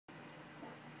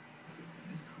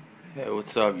Hey,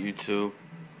 what's up, YouTube?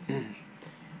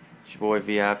 It's your boy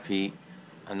VIP.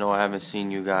 I know I haven't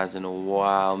seen you guys in a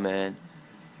while, man.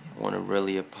 I want to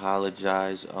really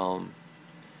apologize. I've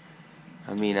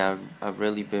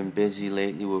really been busy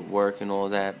lately with work and all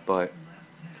that, but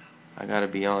I gotta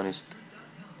be honest.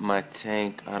 My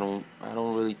tank, I don't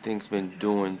really think's been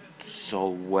doing so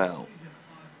well,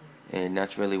 and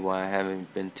that's really why I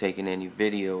haven't been taking any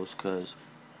videos. Cause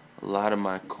a lot of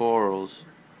my corals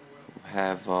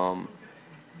have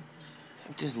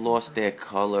just lost their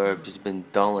color, just been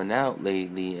dulling out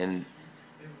lately, and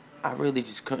I really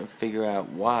just couldn't figure out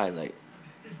why. Like,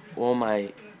 all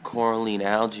my coralline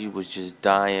algae was just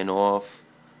dying off.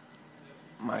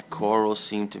 My corals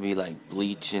seemed to be like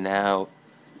bleaching out,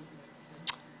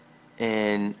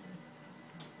 and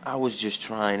I was just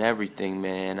trying everything,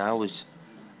 man.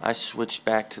 I switched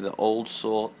back to the old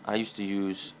salt. I used to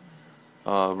use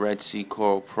Red Sea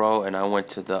Coral Pro, and I went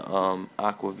to the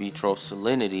Aqua Vitro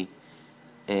Salinity,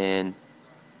 and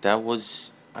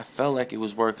I felt like it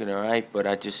was working alright, but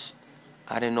I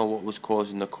didn't know what was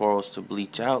causing the corals to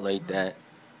bleach out like that.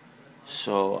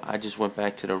 So I just went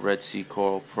back to the Red Sea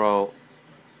Coral Pro,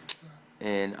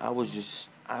 and I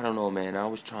don't know, man. I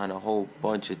was trying a whole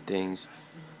bunch of things,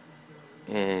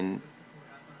 and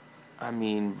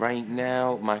right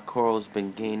now my coral's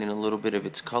been gaining a little bit of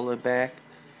its color back,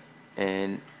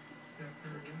 and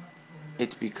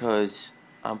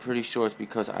I'm pretty sure it's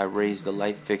because I raised the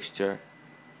light fixture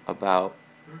about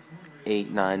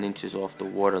 8-9 inches off the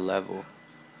water level.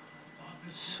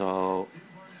 So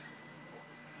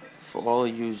for all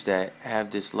of you that have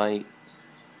this light,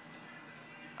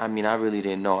 I really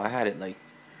didn't know. I had it like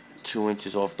 2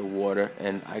 inches off the water,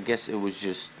 and I guess it was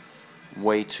just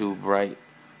way too bright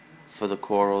for the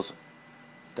corals,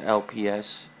 the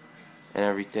LPS and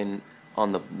everything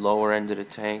on the lower end of the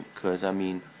tank, because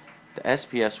the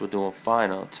SPS were doing fine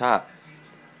on top,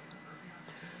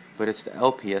 but it's the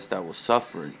LPS that was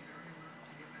suffering.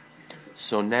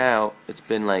 So now it's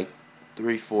been like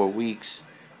 3-4 weeks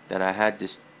that I had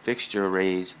this fixture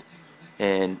raised,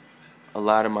 and a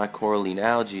lot of my coralline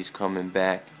algae is coming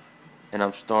back, and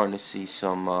I'm starting to see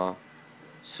some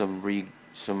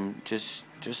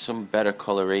better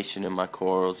coloration in my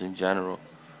corals in general.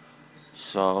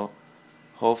 So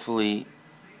hopefully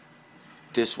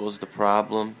this was the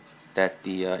problem, that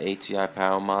the ATI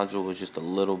power module was just a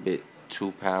little bit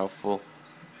too powerful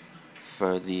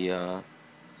for the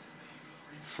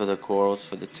corals,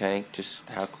 for the tank, just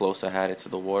how close I had it to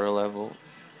the water level.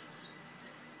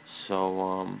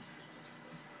 So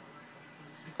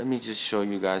let me just show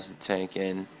you guys the tank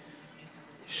and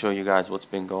show you guys what's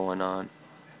been going on.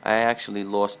 I actually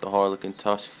lost the Harlequin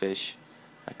tusk fish.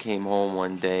 I came home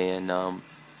one day and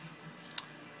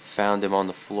found him on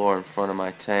the floor in front of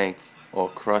my tank, all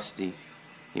crusty.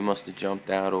 He must have jumped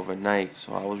out overnight,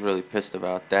 so I was really pissed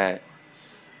about that,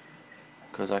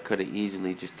 because I could have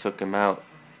easily just took him out.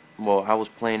 Well, I was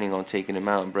planning on taking him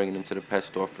out and bringing him to the pet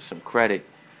store for some credit,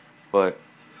 but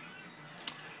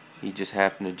he just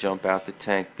happened to jump out the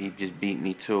tank. He just beat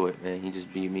me to it, man. He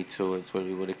just beat me to it. It's what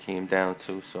it would have came down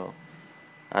to. So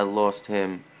I lost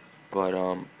him, but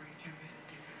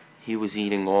he was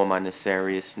eating all my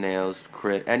Nacerius snails,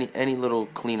 any little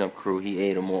cleanup crew. He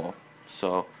ate them all.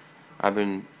 So I've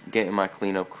been getting my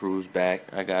cleanup crews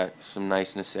back. I got some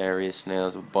nice Nacerius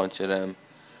snails, a bunch of them.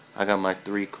 I got my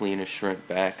 3 cleaner shrimp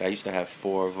back. I used to have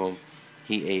 4 of them.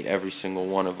 He ate every single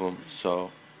one of them.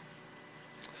 So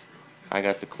I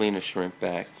got the cleaner shrimp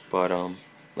back. But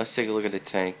let's take a look at the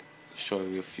tank. Show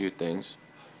you a few things.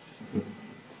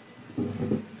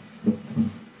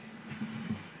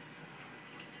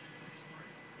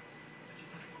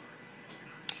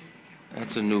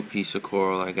 That's a new piece of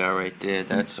coral I got right there.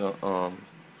 That's a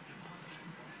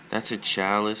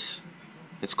chalice.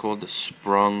 It's called the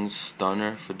Sprung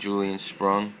Stunner for Julian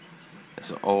Sprung. It's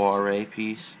an ORA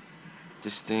piece.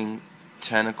 This thing,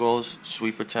 tentacles,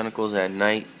 sweeper tentacles at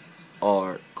night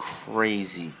are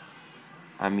crazy.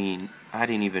 I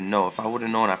didn't even know. If I would have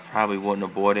known, I probably wouldn't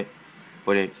have bought it.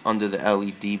 But it under the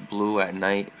LED blue at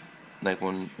night, like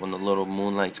when the little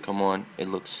moonlights come on, it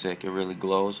looks sick. It really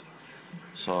glows.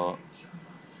 So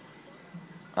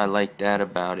I like that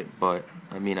about it, but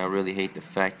I really hate the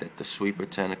fact that the sweeper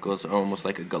tentacles are almost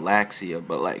like a Galaxia,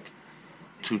 but like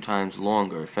 2 times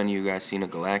longer. If any of you guys seen a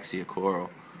Galaxia coral,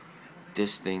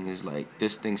 this thing's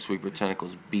sweeper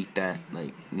tentacles beat that,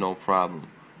 like, no problem.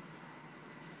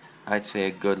 I'd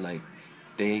say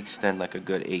they extend like a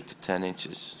good 8 to 10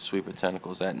 inches, sweeper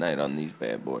tentacles at night on these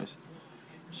bad boys.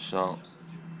 So,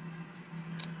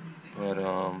 but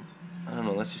I don't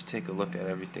know, let's just take a look at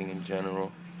everything in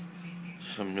general.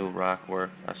 Some new rock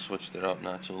work. I switched it up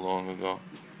not too long ago.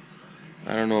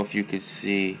 I don't know if you could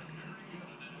see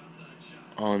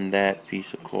on that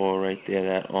piece of coral right there,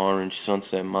 that orange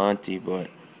Sunset Monty, but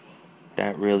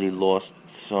that really lost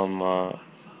some,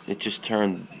 it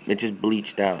just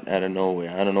bleached out of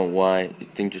nowhere. I don't know why, the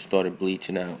thing just started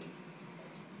bleaching out.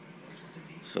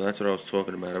 So that's what I was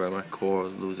talking about my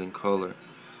corals losing color.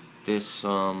 This,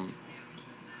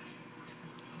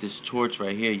 this torch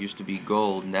right here used to be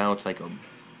gold, now it's like a,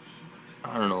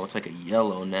 I don't know, it's like a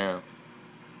yellow now.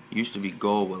 It used to be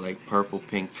gold with like purple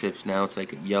pink tips, now it's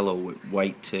like a yellow with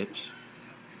white tips.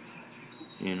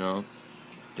 You know,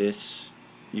 this,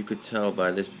 you could tell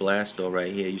by this blasto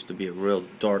right here, it used to be a real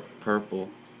dark purple.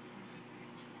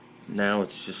 Now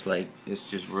it's just like, it's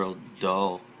just real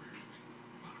dull.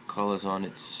 Colors on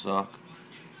it suck.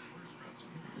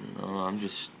 You know,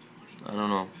 I don't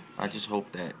know. I just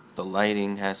hope that the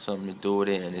lighting has something to do with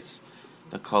it, and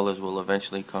the colors will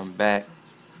eventually come back.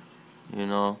 You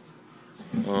know,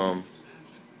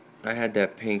 I had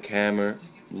that pink hammer,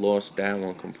 lost that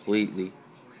one completely.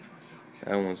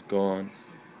 That one's gone.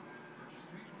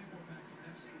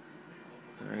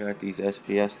 I got these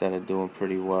SPS that are doing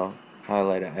pretty well.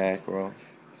 Highlighter acro.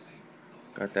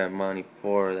 Got that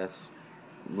Monipora that's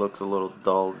looks a little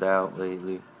dulled out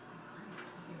lately.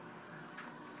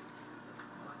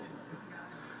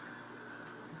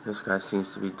 This guy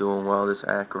seems to be doing well, this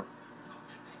acro.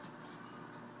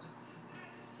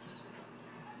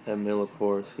 That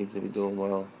Millipore seems to be doing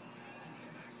well.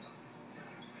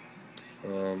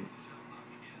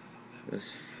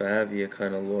 This Favia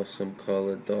kind of lost some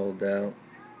color, dulled out.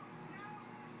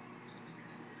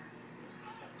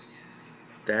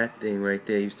 That thing right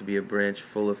there used to be a branch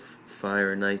full of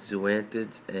fire and nice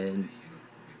zoanthids, and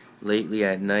lately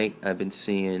at night I've been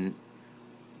seeing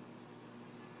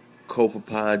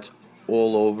copepods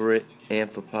all over it,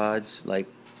 amphipods,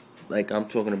 like I'm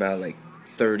talking about like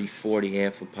 30, 40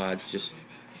 amphipods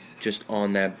just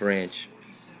on that branch,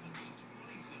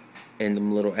 and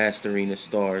them little Asterina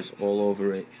stars all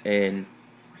over it, and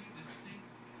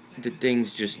the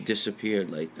things just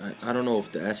disappeared. Like, I don't know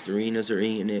if the Asterinas are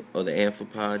eating it or the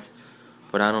amphipods,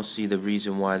 but I don't see the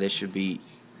reason why there should be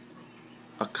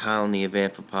a colony of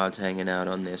amphipods hanging out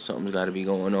on there. Something's got to be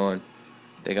going on.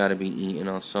 They got to be eating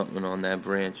on something on that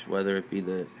branch, whether it be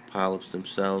the polyps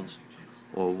themselves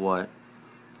or what.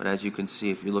 But as you can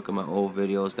see, if you look at my old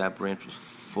videos, that branch was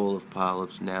full of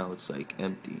polyps. Now it's like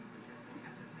empty.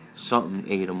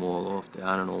 Something ate them all off there.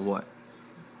 I don't know what.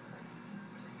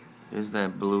 There's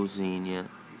that blue zinnia.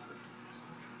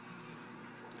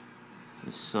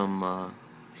 There's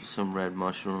some red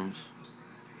mushrooms.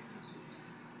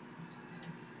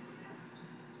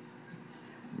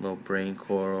 Little brain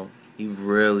coral. He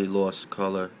really lost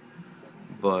color,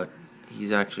 but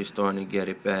he's actually starting to get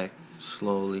it back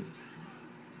slowly.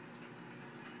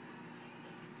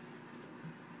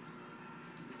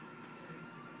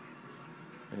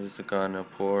 There's the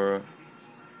Garnapora.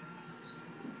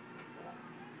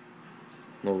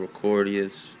 Little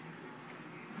Recordias.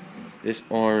 This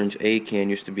orange acan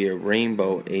used to be a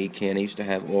rainbow acan. It used to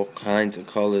have all kinds of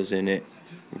colors in it.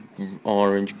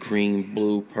 Orange, green,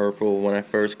 blue, purple. When I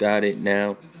first got it,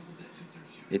 now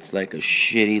it's like a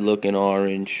shitty looking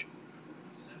orange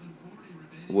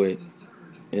with,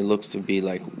 it looks to be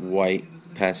like white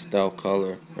pastel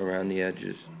color around the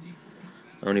edges.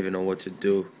 I don't even know what to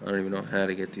do. I don't even know how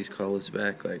to get these colors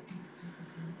back. Like,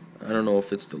 I don't know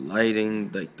if it's the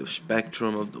lighting, like the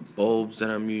spectrum of the bulbs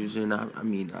that I'm using.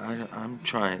 I'm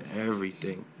trying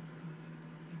everything.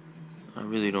 I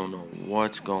really don't know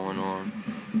what's going on.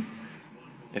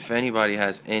 If anybody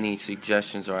has any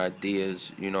suggestions or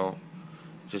ideas, you know,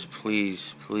 just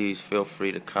please feel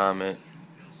free to comment.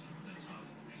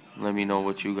 Let me know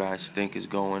what you guys think is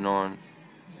going on.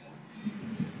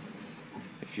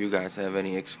 If you guys have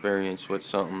any experience with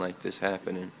something like this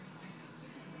happening.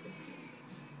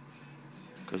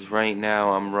 Because right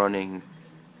now I'm running,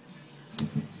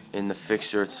 in the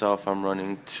fixture itself, I'm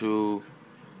running one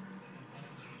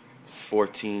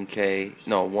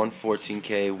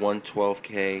 14K, one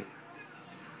 12K,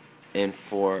 and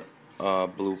 4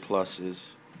 blue pluses.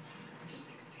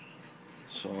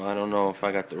 So I don't know if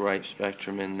I got the right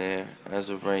spectrum in there. As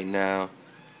of right now,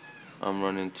 I'm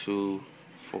running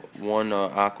one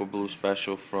aqua blue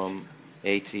special from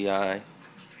ATI,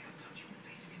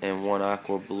 and one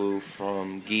aqua blue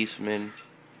from Geisman,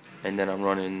 and then I'm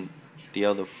running the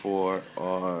other 4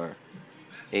 are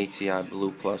ATI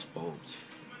blue plus bulbs.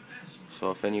 So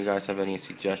if any of you guys have any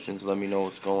suggestions, let me know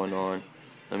what's going on.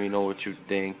 Let me know what you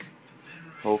think.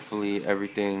 Hopefully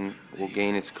everything will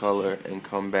gain its color and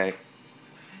come back,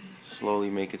 slowly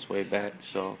make its way back.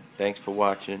 So thanks for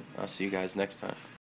watching. I'll see you guys next time.